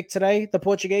wasn't perfect today, the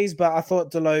Portuguese, but I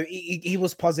thought Dalot, he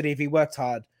was positive. He worked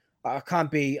hard. I can't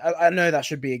be. I know that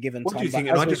should be a given. What Tom, do you but think?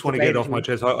 And as I we've just want to get it off debated, my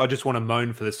chest. I just want to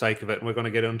moan for the sake of it. And we're going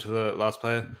to get on to the last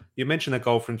player. You mentioned that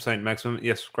goal from St. Maximin.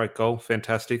 Yes, great goal.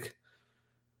 Fantastic.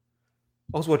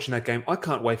 I was watching that game. I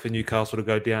can't wait for Newcastle to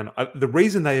go down. The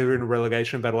reason they were in a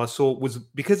relegation battle I saw was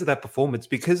because of that performance,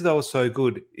 because they were so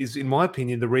good, is, in my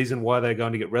opinion, the reason why they're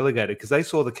going to get relegated. Because they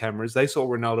saw the cameras, they saw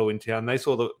Ronaldo in town, they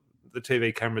saw the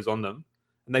TV cameras on them,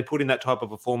 and they put in that type of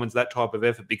performance, that type of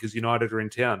effort because United are in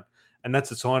town. And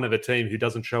that's a sign of a team who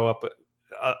doesn't show up at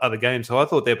other games. So I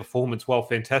thought their performance, while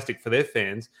fantastic for their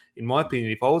fans, in my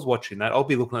opinion, if I was watching that, I'll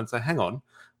be looking at it and say, hang on,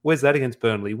 where's that against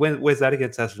Burnley? Where's that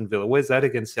against Aston Villa? Where's that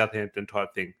against Southampton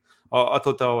type thing? I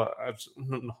thought they were, I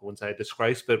wouldn't say a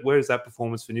disgrace, but where is that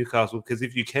performance for Newcastle? Because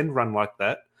if you can run like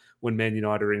that when Man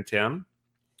United are in town,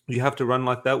 you have to run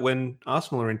like that when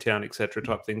Arsenal are in town, etc.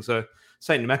 type thing. So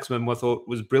St. Maximin, I thought,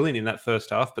 was brilliant in that first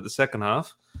half, but the second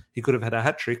half, he could have had a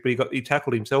hat trick, but he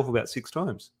tackled himself about 6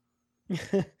 times.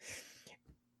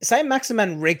 St.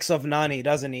 Maximin reeks of Nani,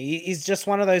 doesn't he? He's just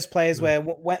one of those players where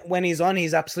when he's on,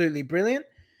 he's absolutely brilliant.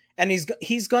 And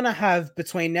he's going to have,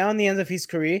 between now and the end of his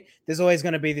career, there's always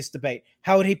going to be this debate.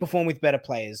 How would he perform with better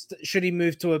players? Should he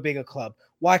move to a bigger club?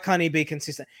 Why can't he be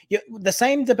consistent? The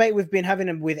same debate we've been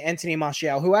having with Anthony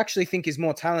Martial, who I actually think is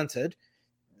more talented.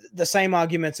 The same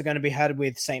arguments are going to be had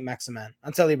with St. Maximin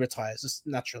until he retires, just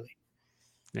naturally.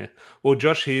 Yeah. Well,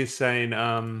 Josh here is saying,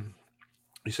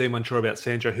 you seem unsure about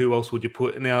Sancho. Who else would you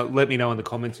put? Now, let me know in the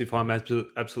comments if I'm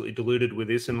absolutely deluded with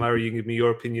this. And Larry, you can give me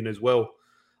your opinion as well.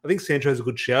 I think Sancho's a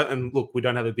good shout. And look, we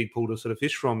don't have a big pool to sort of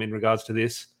fish from in regards to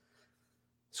this.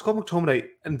 Scott McTominay,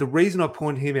 and the reason I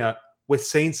point him out, we're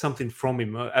seeing something from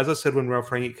him. As I said when Ralph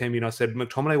Rangnick came in, I said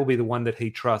McTominay will be the one that he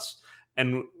trusts.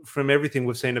 And from everything,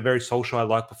 we've seen a very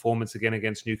Solskjaer-like performance again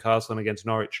against Newcastle and against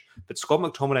Norwich. But Scott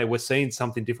McTominay, we're seeing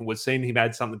something different. We're seeing him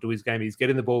add something to his game. He's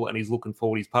getting the ball and he's looking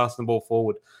forward. He's passing the ball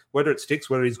forward. Whether it sticks,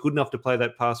 whether he's good enough to play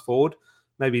that pass forward,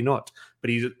 maybe not.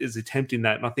 But he is attempting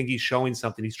that. And I think he's showing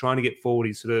something. He's trying to get forward.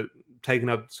 He's sort of taking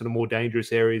up sort of more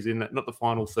dangerous areas in that, not the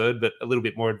final third, but a little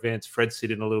bit more advanced. Fred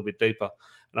sitting a little bit deeper.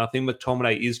 And I think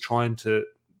McTominay is trying to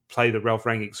play the Ralph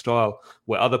Rangnick style,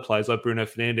 where other players like Bruno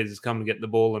Fernandes is coming to get the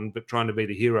ball and trying to be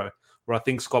the hero, where I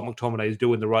think Scott McTominay is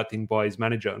doing the right thing by his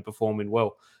manager and performing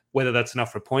well. Whether that's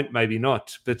enough for a point, maybe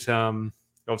not. But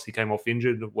obviously came off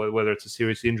injured. Whether it's a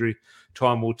serious injury,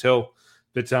 time will tell.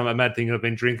 But a mad thing, I've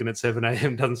been drinking at 7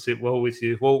 a.m. doesn't sit well with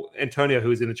you. Well, Antonio, who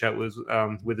was in the chat, was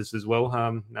with us as well.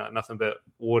 No, nothing but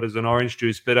waters and orange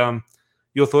juice. But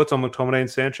your thoughts on McTominay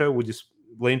and Sancho? Would you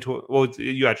lean to? Well,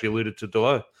 you actually alluded to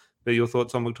Dalot. But your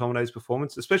thoughts on McTominay's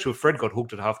performance, especially if Fred got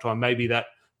hooked at halftime? Maybe that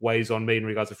weighs on me in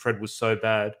regards to Fred was so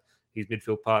bad, his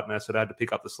midfield partner, so they had to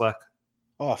pick up the slack.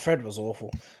 Oh, Fred was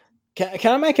awful.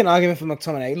 Can I make an argument for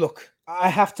McTominay? Look, I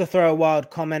have to throw a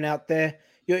wild comment out there.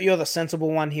 You're the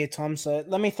sensible one here, Tom, so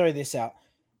let me throw this out.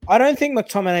 I don't think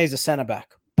McTominay is a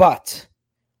centre-back, but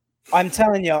I'm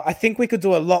telling you, I think we could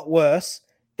do a lot worse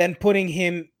than putting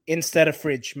him instead of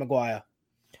Fridge Maguire.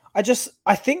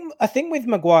 I think with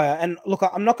Maguire, and look,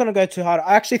 I'm not going to go too hard.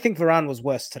 I actually think Varane was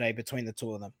worse today between the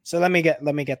two of them. So let me get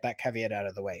that caveat out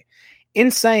of the way.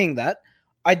 In saying that,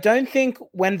 I don't think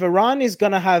when Varane is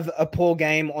going to have a poor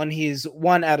game on his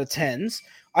 1 out of 10s,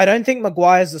 I don't think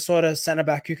Maguire's the sort of centre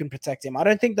back who can protect him. I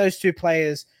don't think those two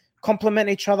players complement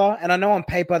each other, and I know on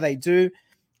paper they do.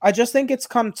 I just think it's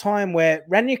come time where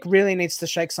Rangnick really needs to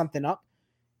shake something up.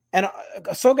 And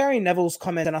I saw Gary Neville's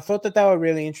comments, and I thought that they were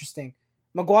really interesting.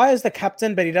 Maguire's the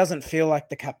captain, but he doesn't feel like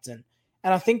the captain.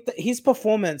 And I think that his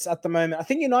performance at the moment, I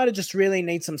think United just really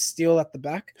need some steel at the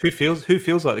back. Who feels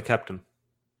like the captain?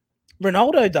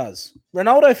 Ronaldo does.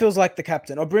 Ronaldo feels like the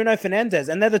captain, or Bruno Fernandes,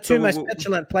 and they're the two most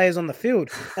petulant players on the field,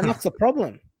 and that's the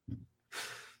problem.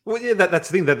 Well, yeah, that's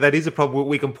the thing. That is a problem.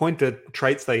 We can point to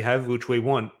traits they have, which we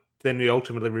want. Then we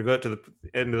ultimately revert to the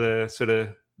end of the sort of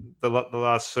the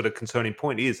last sort of concerning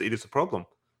point is it is a problem.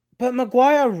 But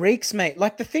Maguire reeks, mate.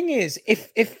 Like, the thing is,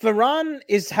 if Varane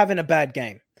is having a bad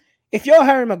game, if you're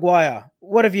Harry Maguire,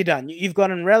 what have you done? You've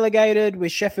gotten relegated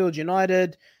with Sheffield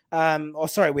United,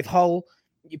 with Hull.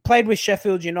 You played with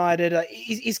Sheffield United.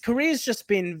 His career's just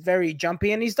been very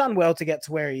jumpy, and he's done well to get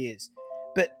to where he is.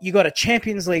 But you got a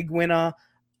Champions League winner,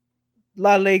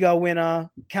 La Liga winner,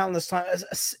 countless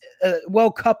times, a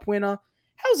World Cup winner.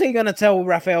 How's he going to tell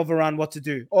Rafael Varane what to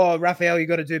do? Oh, Rafael, you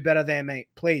got to do better there, mate.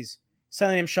 Please.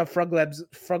 Telling him shove frog legs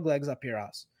up your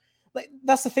ass. Like,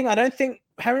 that's the thing. I don't think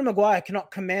Harry Maguire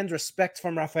cannot command respect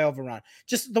from Rafael Varane.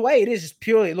 Just the way it is, just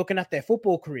purely looking at their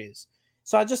football careers.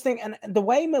 So I just think, and the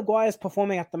way Maguire's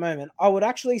performing at the moment, I would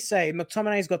actually say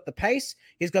McTominay's got the pace,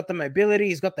 he's got the mobility,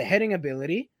 he's got the heading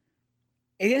ability.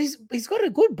 He's got a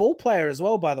good ball player as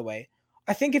well, by the way.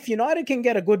 I think if United can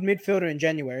get a good midfielder in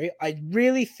January, I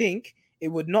really think it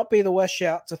would not be the worst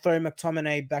shout to throw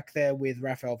McTominay back there with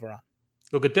Rafael Varane.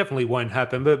 Look, it definitely won't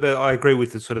happen, but I agree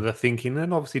with the sort of the thinking.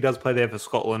 And obviously, he does play there for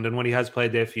Scotland, and when he has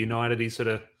played there for United, he's sort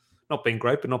of not been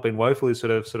great, but not been woeful. He's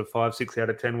sort of 5-6 out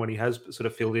of 10 when he has sort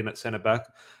of filled in at centre back.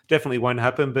 Definitely won't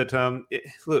happen. But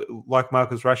look, like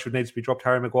Marcus Rashford needs to be dropped,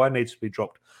 Harry Maguire needs to be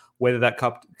dropped. Whether that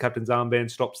captain's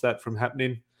armband stops that from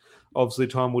happening, obviously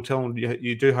time will tell.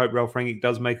 You do hope Ralph Rangnick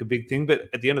does make a big thing, but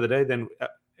at the end of the day, then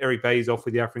Eric Bailly's off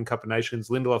with the African Cup of Nations.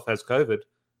 Lindelof has COVID.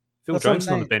 Phil Jones is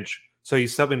on the bench. So you're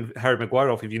subbing Harry Maguire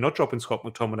off. If you're not dropping Scott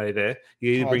McTominay there,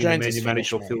 you're either bringing the man you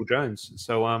manage or Phil Jones.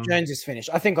 So Jones is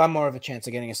finished. I think I'm more of a chance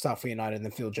of getting a start for United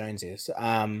than Phil Jones is.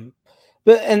 Sorry,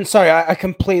 I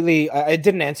completely I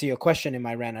didn't answer your question in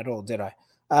my rant at all, did I?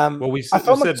 I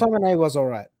thought McTominay was all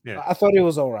right. Yeah. I thought he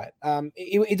was all right.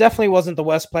 He definitely wasn't the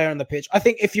worst player on the pitch. I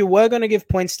think if you were going to give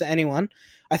points to anyone,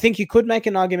 I think you could make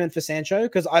an argument for Sancho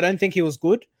because I don't think he was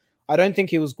good.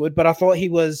 But I thought he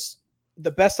was the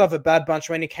best of a bad bunch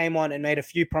when he came on and made a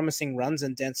few promising runs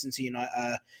and danced into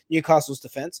Newcastle's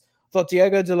defense. I thought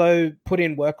Diogo Dalot put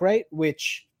in work rate,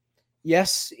 which,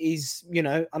 yes, is,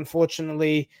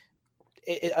 unfortunately,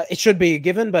 it should be a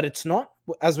given, but it's not,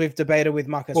 as we've debated with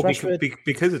Marcus Rashford.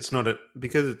 Because it's not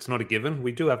a given,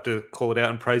 we do have to call it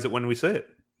out and praise it when we see it.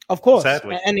 Of course,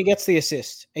 sadly. And he gets the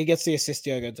assist. Diogo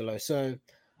Dalot. So,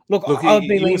 Look, I'll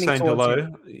be leaning towards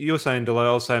Dalot. You were saying Dalot,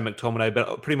 I'll say McTominay,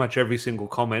 but pretty much every single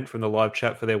comment from the live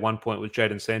chat for their 1 point was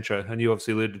Jadon Sancho, and you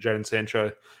obviously alluded to Jadon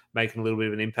Sancho making a little bit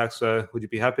of an impact. So, would you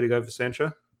be happy to go for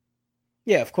Sancho?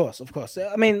 Yeah, of course.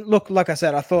 I mean, look, like I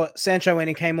said, I thought Sancho when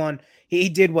he came on, he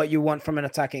did what you want from an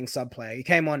attacking sub player. He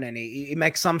came on and he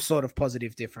makes some sort of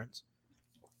positive difference.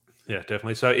 Yeah,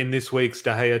 definitely. So in this week's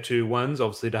De Gea 2-1s,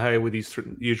 obviously De Gea with his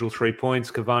usual 3 points,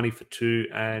 Cavani for 2,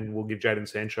 and we'll give Jadon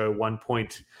Sancho 1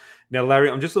 point. Now, Larry,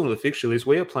 I'm just looking at the fixture list.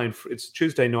 We are playing, it's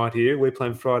Tuesday night here. We're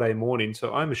playing Friday morning.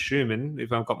 So I'm assuming,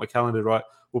 if I've got my calendar right,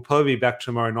 we'll probably be back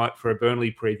tomorrow night for a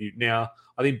Burnley preview. Now,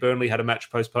 I think Burnley had a match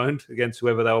postponed against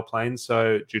whoever they were playing,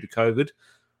 so due to COVID.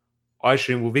 I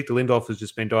assume, Victor Lindelof has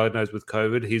just been diagnosed with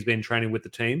COVID. He's been training with the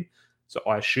team. So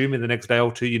I assume in the next day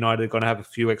or two, United are going to have a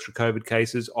few extra COVID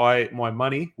cases. My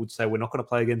money would say we're not going to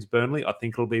play against Burnley. I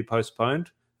think it'll be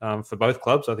postponed for both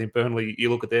clubs. I think Burnley, you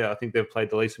look at there, I think they've played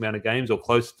the least amount of games or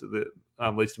close to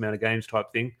the least amount of games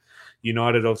type thing.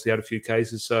 United obviously had a few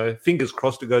cases. So fingers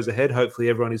crossed it goes ahead. Hopefully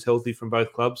everyone is healthy from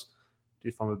both clubs.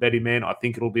 If I'm a betting man, I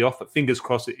think it'll be off. But fingers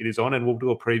crossed it is on. And we'll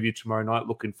do a preview tomorrow night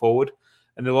looking forward.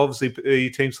 And there'll obviously be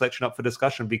team selection up for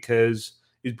discussion because...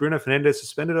 Is Bruno Fernandes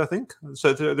suspended, I think?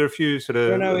 So there are a few sort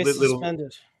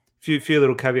of few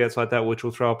little caveats like that, which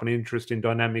will throw up an interesting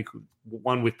dynamic,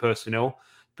 one with personnel,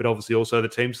 but obviously also the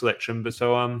team selection. But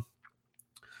so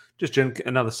just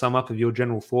another sum up of your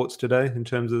general thoughts today in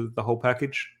terms of the whole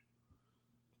package.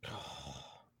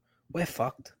 We're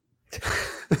fucked.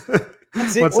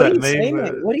 That's it.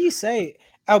 What do you say?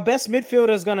 Our best midfielder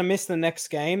is going to miss the next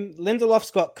game. Lindelof's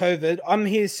got COVID. I'm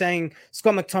here saying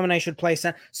Scott McTominay should play.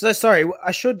 So sorry,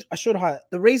 I should highlight.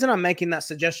 The reason I'm making that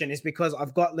suggestion is because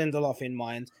I've got Lindelof in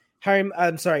mind.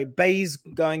 Bay's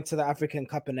going to the African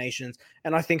Cup of Nations,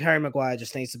 and I think Harry Maguire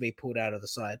just needs to be pulled out of the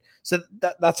side. So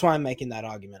that's why I'm making that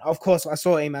argument. Of course, I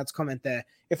saw Emad's comment there.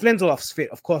 If Lindelof's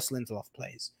fit, of course Lindelof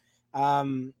plays.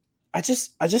 I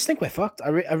just think we're fucked. I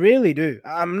really do.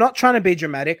 I'm not trying to be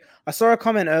dramatic. I saw a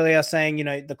comment earlier saying,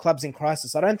 the club's in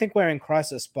crisis. I don't think we're in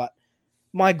crisis, but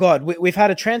my God, we've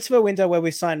had a transfer window where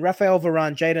we signed Rafael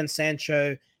Varane, Jadon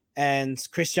Sancho, and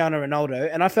Cristiano Ronaldo,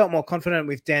 and I felt more confident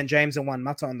with Dan James and Juan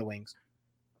Mata on the wings.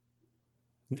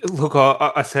 Look,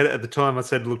 I said it at the time. I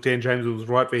said, look, Dan James was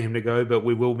right for him to go, but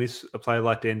we will miss a player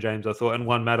like Dan James, I thought. And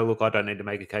Juan Mata, look, I don't need to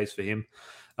make a case for him.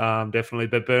 Definitely.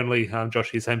 But Burnley, Josh,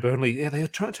 he's saying Burnley, they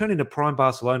turn into prime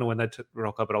Barcelona when they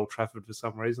rock up at Old Trafford for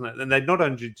some reason. And they not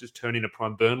only just turn into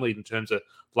prime Burnley in terms of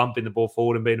lumping the ball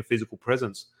forward and being a physical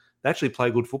presence, they actually play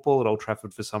good football at Old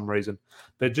Trafford for some reason.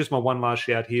 But just my one last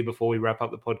shout here before we wrap up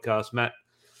the podcast. Matt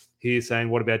here saying,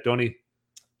 what about Donny?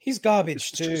 He's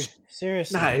garbage too.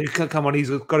 Seriously. No, come on. He's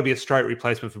got to be a straight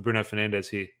replacement for Bruno Fernandes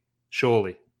here.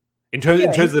 Surely. In terms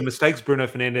of the mistakes Bruno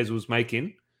Fernandes was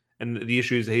making, and the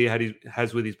issues he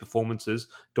has with his performances,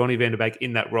 Donny van der Beek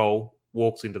in that role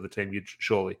walks into the team,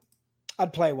 surely.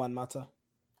 I'd play Juan Mata.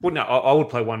 Well, no, I would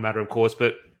play Juan Mata, of course,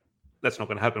 but that's not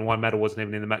going to happen. Juan Mata wasn't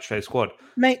even in the matchday squad.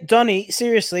 Mate, Donny,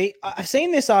 seriously, I've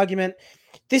seen this argument.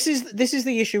 This is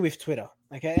the issue with Twitter,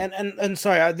 okay? And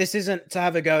sorry, this isn't to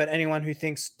have a go at anyone who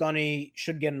thinks Donny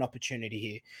should get an opportunity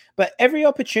here. But every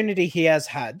opportunity he has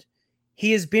had,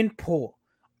 he has been poor.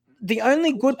 The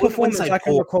only good performance I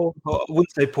can recall. I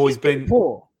wouldn't say poor. He's been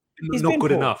poor. not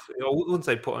good enough. I wouldn't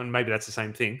say poor, and maybe that's the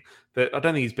same thing, but I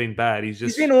don't think he's been bad.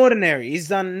 He's been ordinary. He's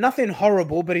done nothing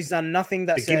horrible, but he's done nothing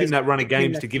that to give him that run of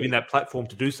games, to give him that platform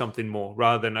to do something more,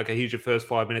 rather than, okay, here's your first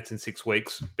 5 minutes in 6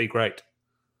 weeks. Be great.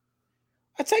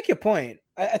 I take your point.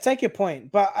 I take your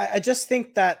point, but I just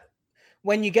think that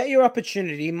when you get your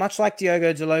opportunity, much like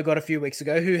Diogo Dalot got a few weeks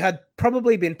ago, who had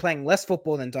probably been playing less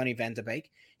football than Donny van der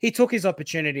Beek, he took his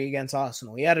opportunity against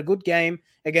Arsenal. He had a good game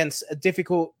against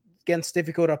difficult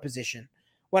opposition.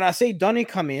 When I see Donny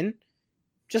come in,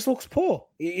 just looks poor.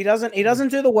 He doesn't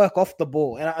do the work off the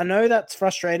ball. And I know that's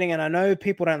frustrating, and I know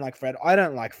people don't like Fred. I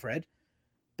don't like Fred.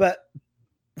 But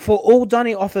for all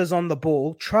Donny offers on the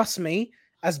ball, trust me,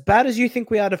 as bad as you think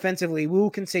we are defensively, we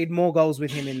will concede more goals with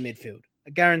him in midfield.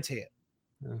 I guarantee it.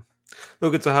 Yeah.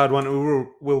 Look, it's a hard one.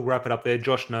 We'll wrap it up there.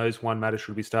 Josh knows one matter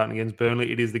should be starting against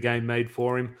Burnley. It is the game made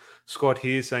for him. Scott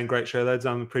here saying, great show, lads.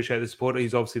 Appreciate the support.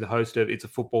 He's obviously the host of It's a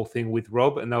Football Thing with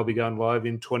Rob, and they'll be going live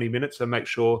in 20 minutes. So make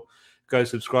sure, go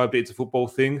subscribe to It's a Football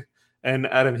Thing. And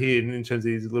Adam here, in terms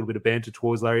of his little bit of banter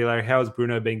towards Larry. Larry, how has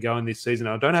Bruno been going this season?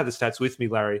 I don't have the stats with me,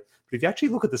 Larry, but if you actually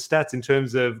look at the stats in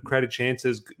terms of created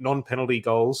chances, non-penalty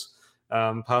goals,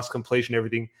 pass completion,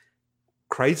 everything,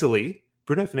 crazily,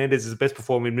 Bruno Fernandes is the best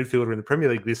performing midfielder in the Premier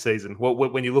League this season. Well,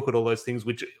 when you look at all those things,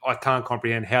 which I can't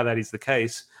comprehend how that is the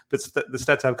case, but the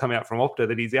stats have come out from Opta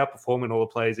that he's outperforming all the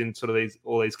players in sort of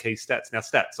all these key stats. Now,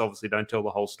 stats obviously don't tell the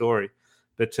whole story,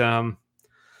 but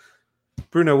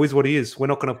Bruno is what he is. We're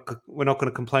not going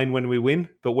to complain when we win,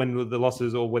 but when the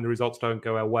losses or when the results don't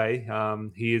go our way,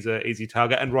 he is an easy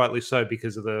target, and rightly so,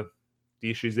 because of the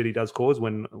issues that he does cause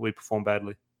when we perform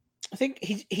badly. I think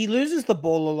he loses the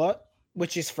ball a lot,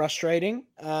 which is frustrating.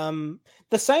 The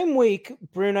same week,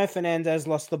 Bruno Fernandes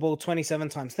lost the ball 27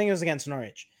 times. I think it was against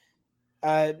Norwich.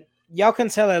 João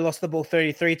Cancelo lost the ball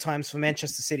 33 times for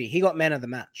Manchester City. He got man of the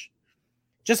match.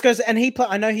 Just goes, and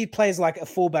I know he plays like a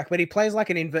fullback, but he plays like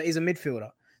he's a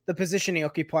midfielder. The position he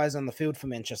occupies on the field for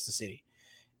Manchester City.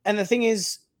 And the thing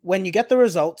is, when you get the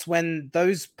results, when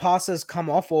those passes come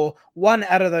off, or one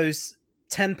out of those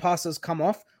 10 passes come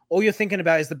off, all you're thinking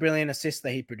about is the brilliant assist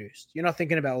that he produced. You're not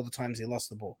thinking about all the times he lost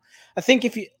the ball. I think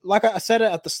if you, like I said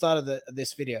it at the start of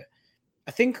this video,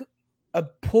 I think a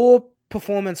poor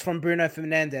performance from Bruno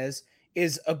Fernandes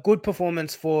is a good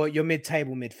performance for your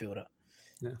mid-table midfielder.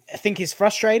 Yeah. I think it's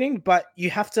frustrating, but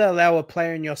you have to allow a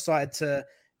player in your side to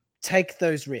take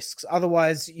those risks.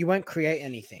 Otherwise, you won't create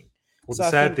anything. Well, the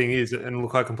sad thing is, and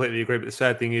look, I completely agree, but the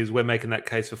sad thing is we're making that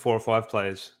case for 4 or 5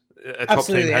 players. A top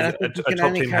team has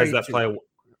that player,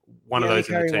 one of those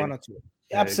in the team. One or two.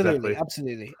 Yeah,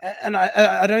 absolutely. And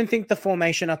I don't think the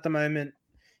formation at the moment,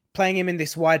 playing him in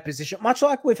this wide position, much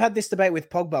like we've had this debate with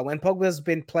Pogba, when Pogba's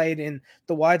been played in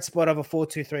the wide spot of a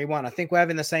 4-2-3-1, I think we're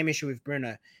having the same issue with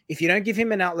Bruno. If you don't give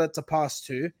him an outlet to pass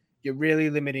to, you're really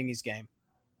limiting his game.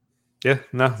 Yeah,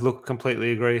 no, look,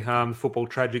 completely agree. Football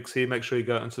Tragics here. Make sure you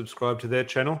go and subscribe to their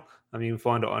channel. You can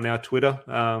find it on our Twitter.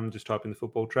 Just type in the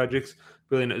Football Tragics.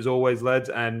 Brilliant as always, lads.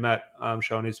 And Matt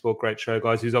showing his sport. Great show,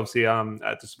 guys. He's obviously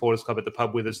at the Supporters Club at the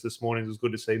pub with us this morning. It was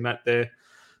good to see Matt there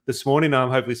this morning.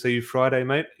 Hopefully see you Friday,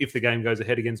 mate, if the game goes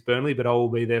ahead against Burnley, but I will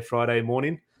be there Friday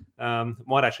morning.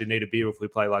 Might actually need a beer if we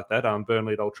play like that.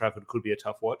 Burnley at Old Trafford could be a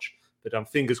tough watch, but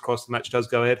fingers crossed the match does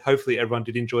go ahead. Hopefully everyone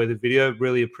did enjoy the video.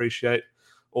 Really appreciate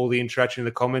all the interaction in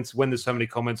the comments. When there's so many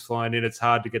comments flying in, it's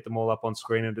hard to get them all up on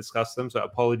screen and discuss them, so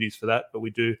apologies for that, but we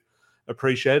do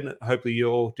appreciate it. Hopefully you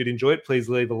all did enjoy it. Please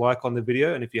leave a like on the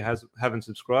video, and if you haven't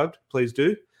subscribed, please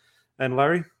do. And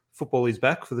Larry, football is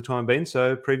back for the time being,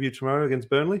 so preview tomorrow against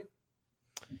Burnley.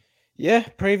 Yeah,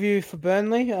 preview for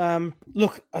Burnley.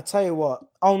 Look, I tell you what,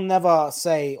 I'll never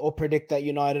say or predict that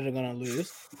United are going to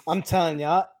lose. I'm telling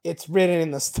you, it's written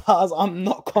in the stars. I'm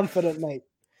not confident, mate.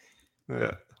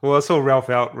 Yeah. Well, I saw Ralph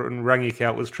Rangnick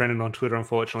out was trending on Twitter,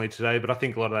 unfortunately, today, but I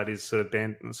think a lot of that is sort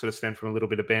of stemmed from a little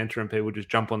bit of banter and people just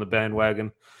jump on the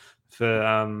bandwagon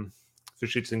for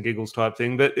shits and giggles type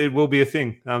thing. But it will be a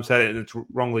thing. So it's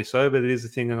wrongly so, but it is a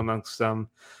thing amongst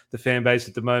the fan base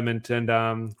at the moment. And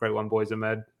great one, boys are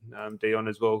mad. Dion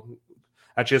as well.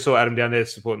 Actually, I saw Adam down there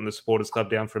supporting the Supporters Club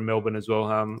down from Melbourne as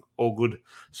well. All good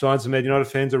signs of Man United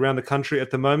fans around the country at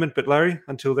the moment. But Larry,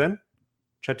 until then,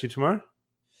 chat to you tomorrow.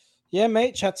 Yeah,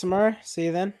 mate. Chat tomorrow. See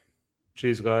you then.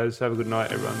 Cheers, guys. Have a good night,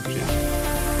 everyone. Cheers.